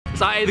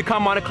It's IA the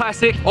Carmona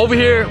Classic. Over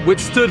here with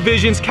Stood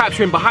Visions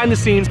capturing behind the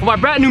scenes for my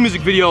brand new music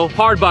video,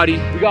 Hard Body.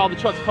 We got all the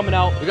trucks coming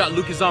out. We got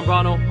Lucas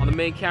Zambrano on the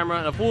main camera,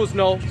 and the fools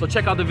know, so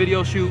check out the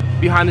video shoot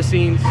behind the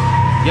scenes.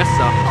 Yes,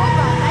 sir.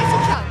 Nice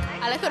truck.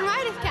 على كل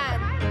واحد كان.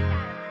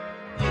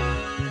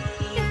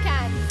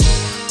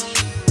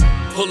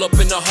 Pull up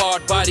in a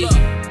hard body.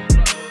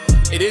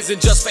 It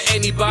isn't just for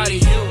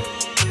anybody.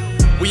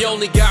 We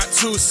only got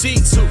 2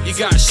 seats. You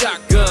got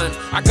shotgun,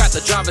 I got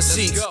the driver's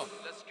seat.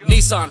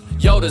 Nissan,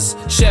 Yodas,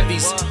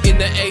 Chevys in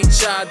the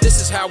HI.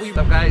 This is how we. What's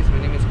up, guys? My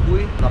name is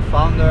Kui, the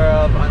founder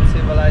of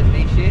Uncivilized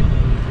Nation.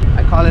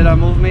 I call it our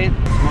movement.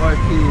 It's more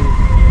to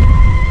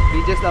be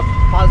just a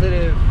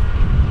positive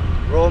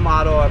role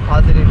model or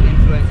positive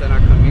influence in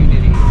our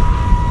community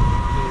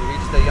to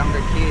reach the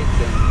younger kids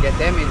and get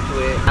them into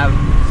it. Have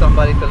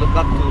somebody to look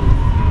up to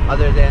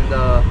other than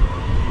the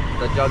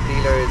drug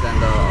dealers and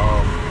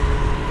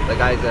the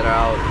guys that are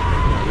out,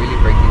 you know, really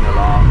breaking the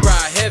law.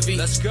 Ride heavy,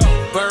 let's go.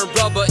 Burn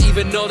rubber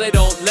even though they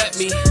don't let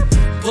me.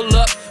 Pull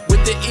up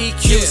with the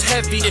EQs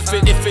heavy. If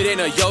it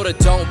ain't a Yoda,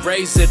 don't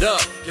raise it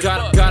up.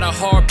 Got a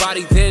hard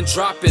body, then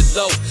drop it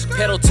low.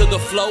 Pedal to the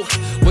flow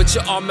with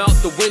your arm out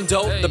the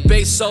window. The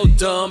bass so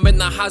dumb and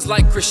the highs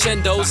like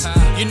crescendos.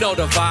 You know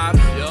the vibe.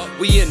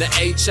 We in the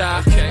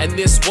HI, and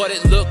this what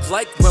it look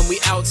like when we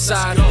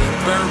outside.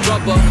 Burn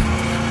rubber,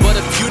 but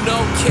if you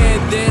know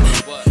Ken, then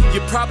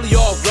you're probably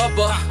all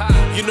rubber.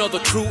 You know the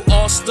crew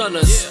all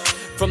stunners.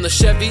 From the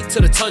Chevy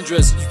to the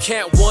Tundras, you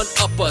can't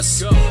one-up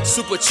us.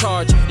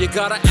 Supercharged, you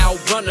gotta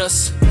outrun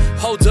us.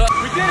 Hold up.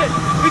 We did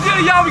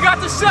it, y'all. We got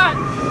the shot.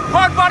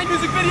 Hard Body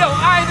music video.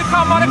 IA the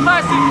Carmona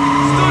Classic.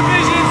 Stood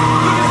Visions,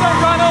 Lucas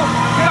Zambrano.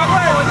 Get out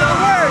the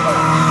word.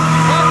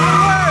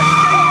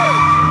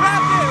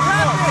 Rap it.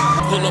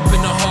 Pull up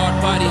in a hard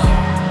body.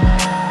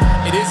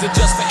 It isn't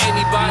just for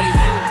anybody.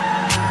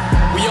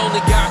 We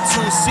only got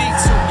 2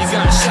 seats. You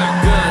got a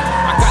shotgun,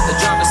 I got the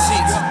driver's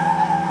seat.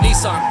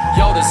 Nissan,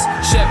 Yodas,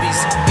 Chevys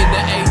in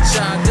the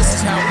HI. This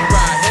is how we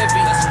ride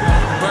heavy.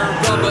 Burn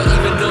rubber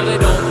even though they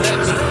don't let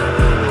me.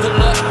 Pull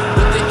up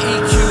with the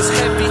EQs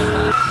heavy.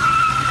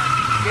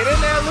 Get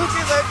in there,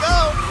 Lucas. Let's go.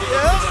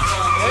 Yeah.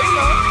 There you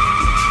go.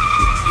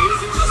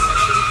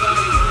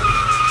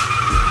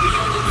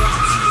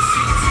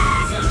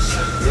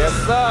 Yes,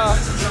 sir.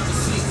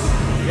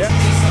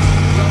 Yeah.